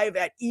die alive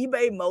at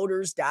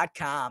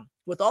ebaymotors.com.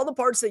 With all the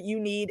parts that you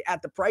need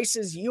at the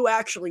prices you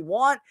actually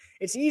want,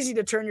 it's easy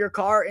to turn your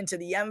car into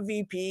the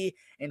MVP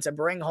and to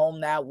bring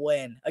home that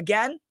win.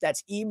 Again,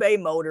 that's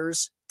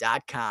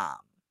ebaymotors.com.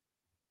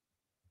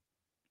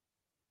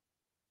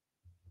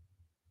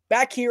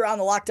 Back here on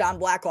the Locked On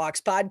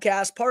Blackhawks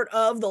podcast, part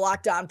of the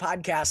Locked On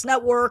Podcast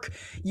Network,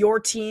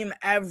 your team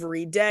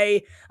every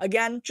day.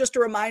 Again, just a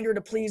reminder to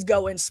please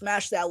go and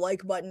smash that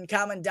like button,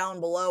 comment down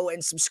below,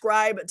 and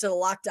subscribe to the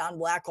Locked On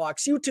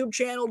Blackhawks YouTube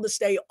channel to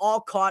stay all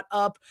caught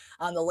up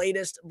on the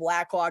latest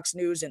Blackhawks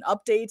news and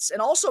updates.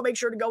 And also make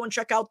sure to go and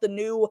check out the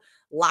new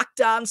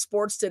Locked On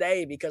Sports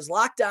Today, because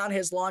Locked On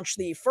has launched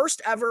the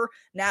first ever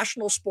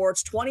national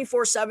sports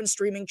 24/7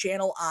 streaming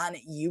channel on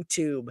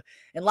YouTube.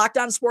 And Locked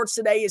On Sports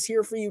Today is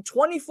here for you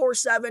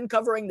 24/7,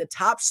 covering the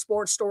top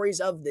sports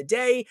stories of the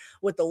day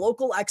with the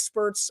local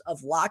experts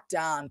of Locked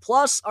On,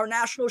 plus our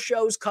national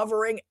shows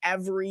covering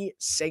every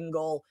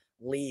single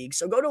league.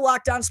 So go to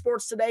Locked On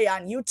Sports Today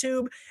on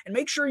YouTube and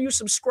make sure you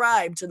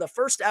subscribe to the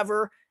first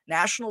ever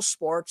national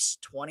sports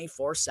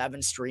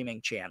 24/7 streaming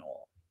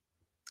channel.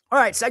 All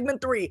right,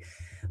 segment 3.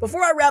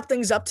 Before I wrap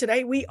things up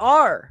today, we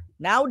are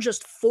now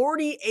just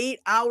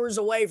 48 hours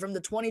away from the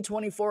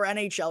 2024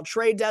 NHL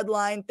trade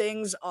deadline.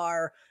 Things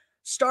are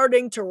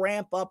starting to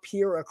ramp up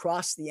here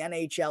across the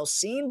NHL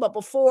scene. But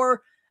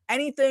before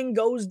anything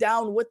goes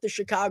down with the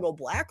Chicago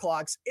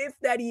Blackhawks, if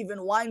that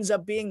even winds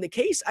up being the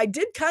case, I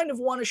did kind of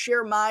want to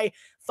share my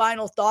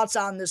final thoughts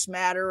on this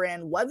matter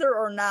and whether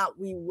or not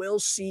we will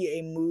see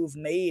a move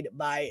made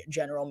by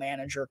general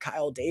manager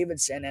Kyle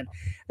Davidson. And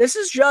this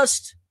is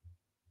just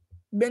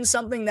been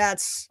something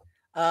that's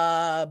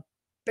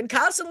been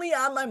constantly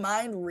on my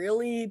mind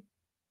really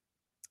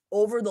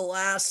over the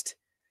last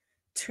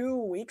 2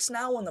 weeks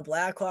now, when the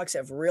Blackhawks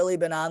have really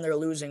been on their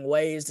losing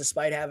ways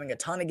despite having a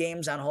ton of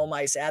games on home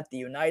ice at the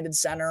United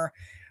Center.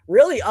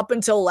 Really up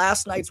until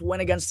last night's win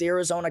against the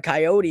Arizona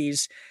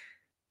Coyotes.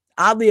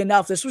 Oddly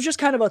enough, this was just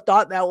kind of a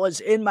thought that was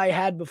in my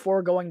head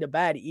before going to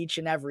bed each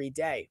and every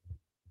day.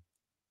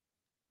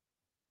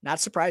 Not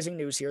surprising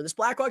news here. This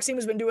Blackhawks team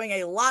has been doing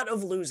a lot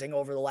of losing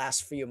over the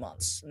last few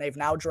months, and they've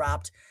now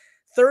dropped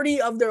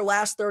 30 of their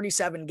last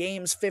 37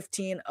 games,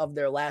 15 of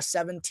their last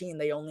 17.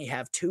 They only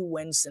have 2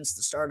 wins since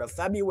the start of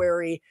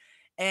February.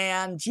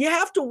 And you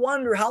have to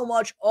wonder how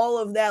much all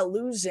of that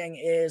losing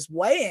is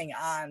weighing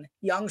on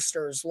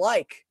youngsters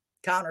like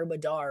Connor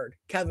Bedard,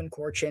 Kevin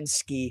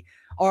Korchinski,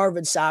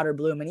 Arvid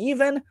Soderblom, and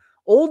even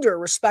older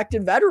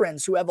respected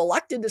veterans who have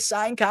elected to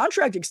sign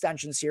contract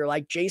extensions here,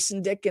 like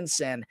Jason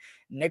Dickinson,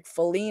 Nick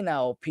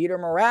Foligno, Peter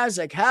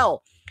Mrazek,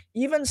 hell,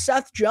 even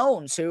Seth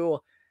Jones, who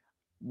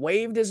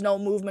waived his no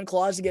movement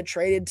clause to get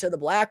traded to the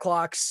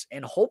Blackhawks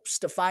in hopes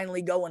to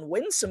finally go and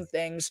win some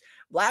things.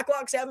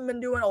 Blackhawks haven't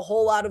been doing a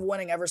whole lot of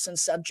winning ever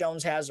since Seth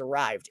Jones has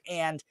arrived.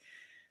 And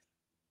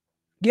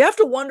you have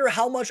to wonder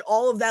how much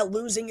all of that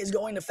losing is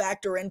going to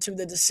factor into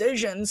the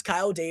decisions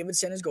Kyle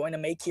Davidson is going to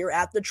make here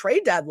at the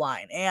trade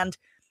deadline. And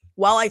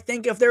while I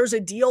think if there's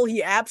a deal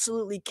he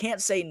absolutely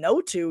can't say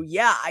no to,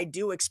 yeah, I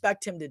do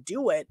expect him to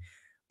do it.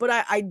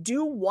 But I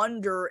do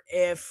wonder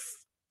if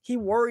he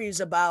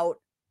worries about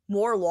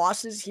more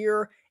losses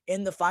here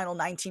in the final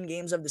 19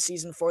 games of the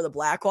season for the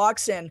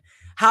Blackhawks and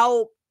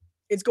how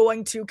it's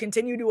going to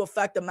continue to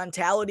affect the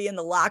mentality in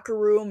the locker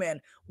room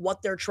and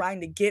what they're trying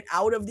to get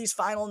out of these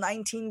final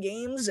 19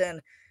 games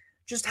and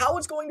just how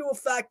it's going to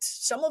affect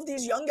some of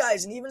these young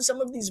guys and even some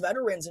of these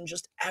veterans and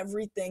just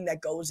everything that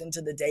goes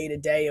into the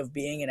day-to-day of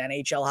being an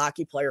NHL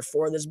hockey player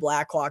for this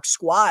Blackhawks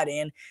squad.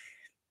 And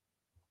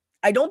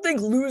I don't think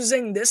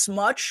losing this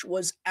much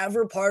was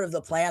ever part of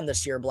the plan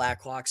this year,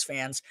 Blackhawks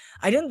fans.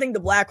 I didn't think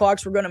the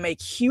Blackhawks were going to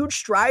make huge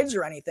strides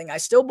or anything. I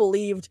still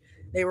believed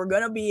they were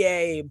going to be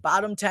a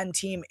bottom 10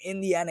 team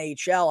in the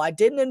NHL. I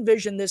didn't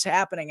envision this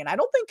happening, and I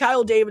don't think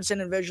Kyle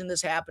Davidson envisioned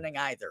this happening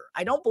either.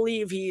 I don't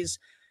believe he's,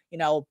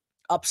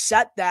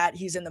 upset that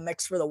he's in the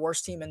mix for the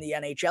worst team in the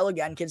NHL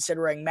again,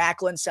 considering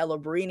Macklin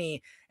Celebrini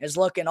is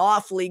looking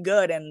awfully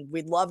good, and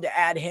we'd love to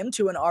add him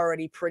to an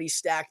already pretty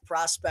stacked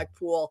prospect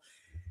pool.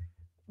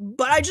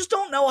 But I just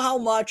don't know how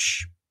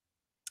much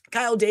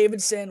Kyle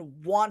Davidson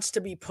wants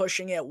to be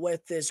pushing it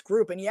with this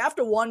group. And you have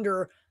to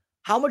wonder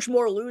how much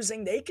more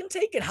losing they can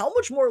take and how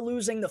much more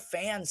losing the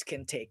fans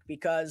can take,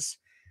 because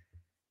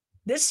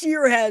this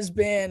year has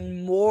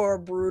been more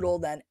brutal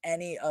than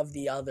any of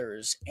the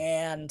others.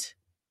 And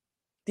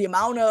the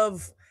amount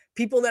of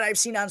people that I've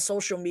seen on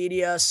social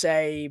media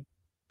say,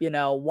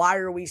 why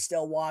are we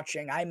still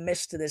watching? I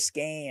missed this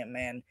game.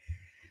 And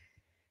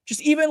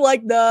just even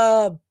like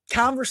the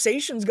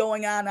conversations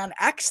going on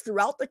X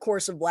throughout the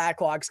course of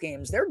Blackhawks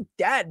games, they're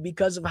dead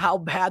because of how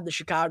bad the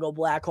Chicago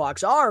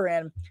Blackhawks are.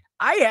 And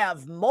I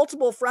have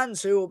multiple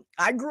friends who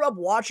I grew up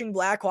watching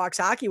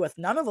Blackhawks hockey with.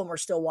 None of them are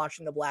still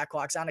watching the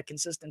Blackhawks on a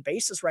consistent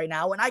basis right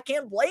now, and I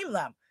can't blame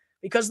them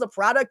because the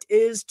product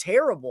is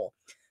terrible.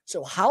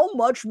 So how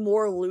much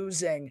more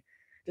losing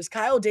does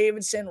Kyle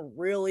Davidson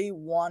really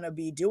want to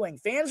be doing?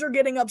 Fans are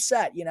getting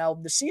upset.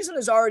 The season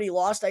is already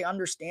lost. I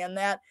understand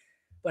that.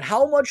 But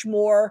how much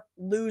more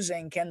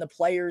losing can the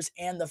players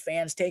and the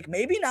fans take?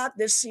 Maybe not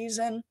this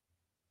season.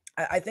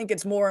 I think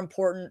it's more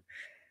important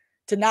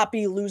to not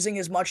be losing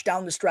as much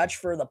down the stretch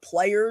for the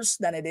players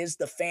than it is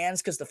the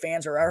fans, because the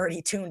fans are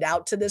already tuned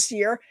out to this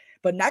year.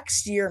 But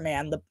next year,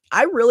 man,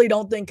 I really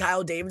don't think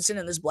Kyle Davidson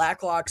and this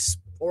Blackhawks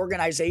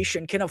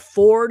organization can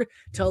afford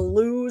to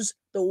lose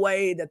the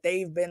way that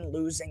they've been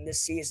losing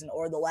this season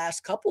or the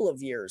last couple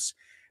of years,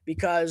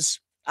 because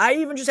I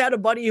even just had a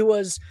buddy who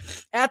was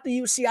at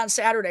the UC on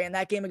Saturday in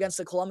that game against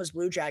the Columbus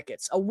Blue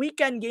Jackets, a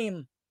weekend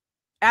game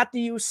at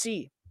the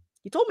UC.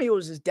 He told me it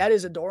was as dead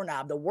as a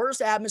doorknob. The worst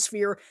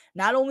atmosphere,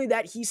 not only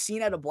that he's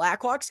seen at a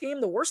Blackhawks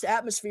game, the worst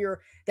atmosphere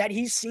that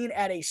he's seen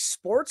at a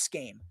sports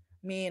game.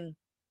 I mean,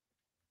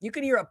 you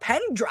could hear a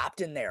pen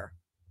dropped in there.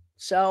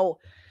 So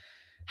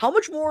how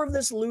much more of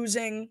this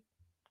losing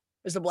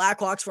is the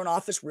Blackhawks front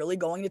office really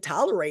going to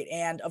tolerate?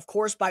 And of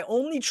course, by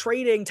only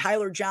trading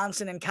Tyler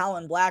Johnson and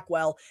Colin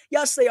Blackwell,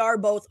 yes, they are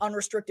both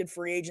unrestricted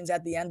free agents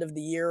at the end of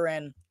the year.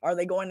 And are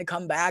they going to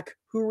come back?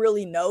 Who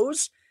really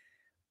knows?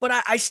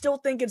 But I still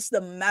think it's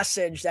the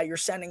message that you're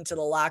sending to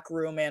the locker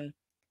room, and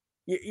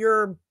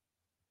you're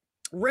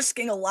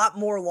risking a lot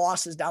more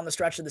losses down the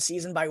stretch of the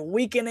season by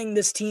weakening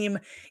this team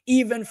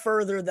even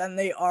further than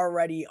they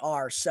already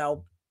are.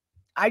 So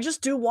I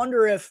just do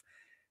wonder if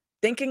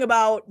thinking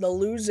about the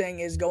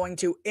losing is going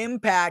to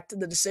impact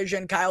the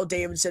decision Kyle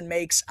Davidson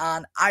makes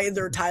on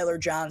either Tyler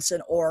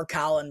Johnson or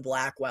Colin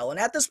Blackwell. And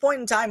at this point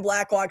in time,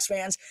 Blackhawks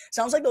fans,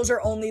 sounds like those are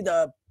only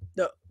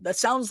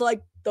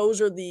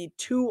those are the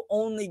two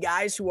only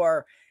guys who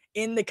are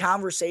in the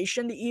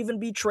conversation to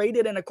even be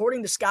traded. And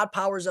according to Scott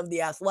Powers of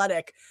The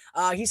Athletic,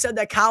 he said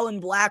that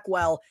Colin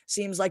Blackwell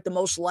seems like the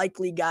most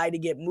likely guy to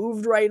get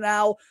moved right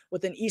now,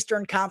 with an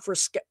Eastern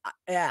Conference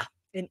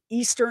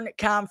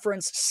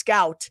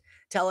scout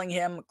telling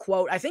him,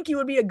 quote, "I think he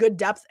would be a good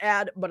depth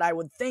add, but I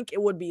would think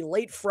it would be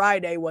late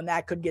Friday when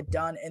that could get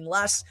done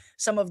unless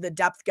some of the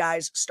depth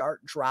guys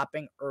start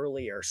dropping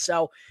earlier."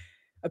 So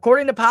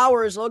according to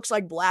Powers, looks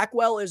like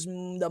Blackwell is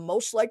the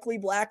most likely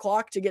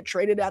Blackhawk to get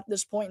traded at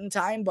this point in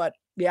time. But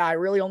yeah, I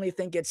really only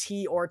think it's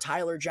he or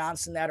Tyler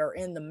Johnson that are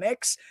in the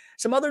mix.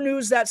 Some other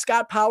news that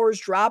Scott Powers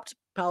dropped: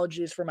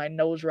 Apologies for my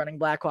nose running,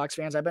 Blackhawks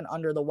fans. I've been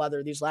under the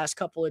weather these last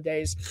couple of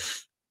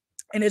days,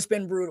 and it's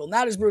been brutal.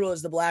 Not as brutal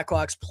as the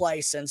Blackhawks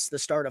play since the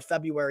start of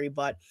February,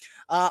 but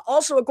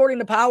also according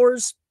to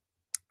Powers,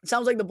 it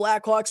sounds like the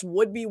Blackhawks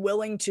would be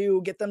willing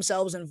to get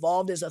themselves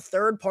involved as a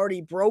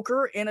third-party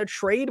broker in a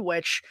trade,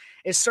 which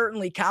is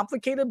certainly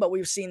complicated, but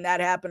we've seen that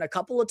happen a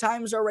couple of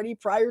times already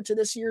prior to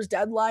this year's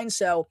deadline.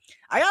 So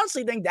I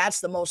honestly think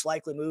that's the most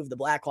likely move the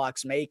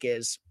Blackhawks make,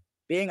 is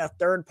being a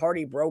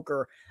third-party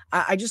broker.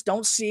 I just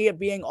don't see it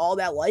being all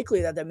that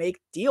likely that they make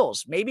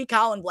deals. Maybe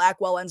Colin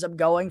Blackwell ends up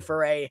going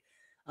for a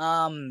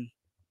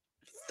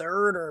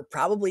third, or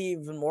probably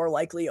even more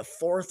likely a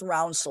fourth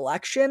round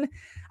selection.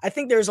 I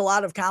think there's a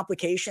lot of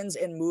complications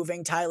in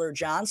moving Tyler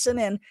Johnson.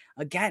 And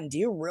again, do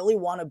you really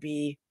want to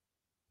be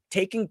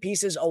taking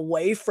pieces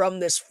away from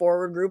this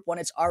forward group when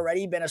it's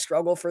already been a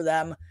struggle for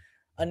them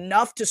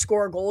enough to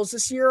score goals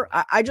this year?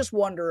 I just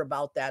wonder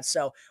about that.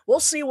 So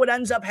we'll see what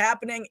ends up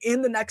happening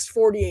in the next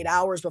 48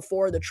 hours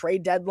before the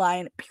trade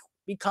deadline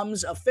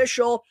becomes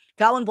official.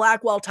 Colin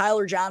Blackwell,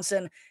 Tyler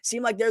Johnson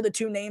seem like they're the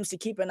two names to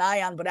keep an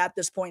eye on, but at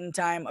this point in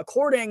time,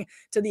 according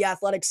to the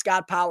Athletic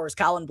Scott Powers,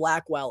 Colin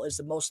Blackwell is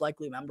the most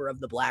likely member of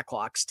the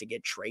Blackhawks to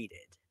get traded.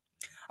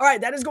 All right,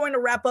 that is going to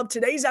wrap up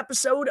today's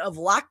episode of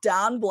Locked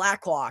On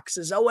Blackhawks.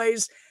 As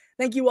always,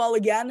 thank you all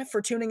again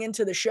for tuning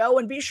into the show,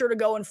 and be sure to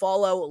go and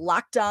follow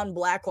Locked On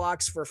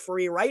Blackhawks for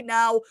free right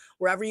now,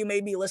 wherever you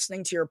may be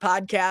listening to your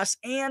podcast,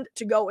 and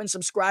to go and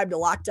subscribe to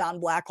Locked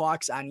On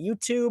Blackhawks on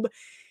YouTube.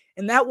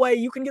 And that way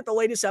you can get the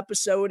latest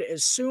episode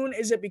as soon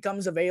as it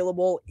becomes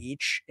available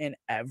each and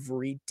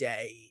every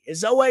day.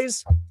 As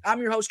always,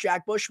 I'm your host,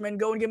 Jack Bushman.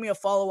 Go and give me a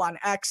follow on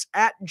X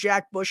at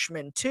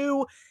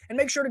JackBushman2. And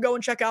make sure to go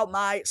and check out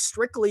my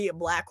Strictly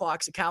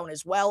Blackhawks account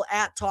as well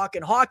at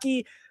Talkin'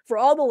 Hockey for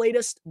all the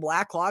latest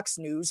Blackhawks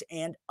news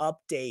and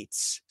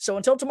updates. So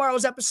until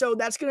tomorrow's episode,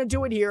 that's going to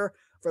do it here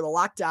for the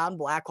Locked On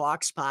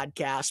Blackhawks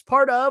podcast,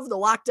 part of the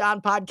Locked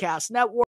On Podcast Network.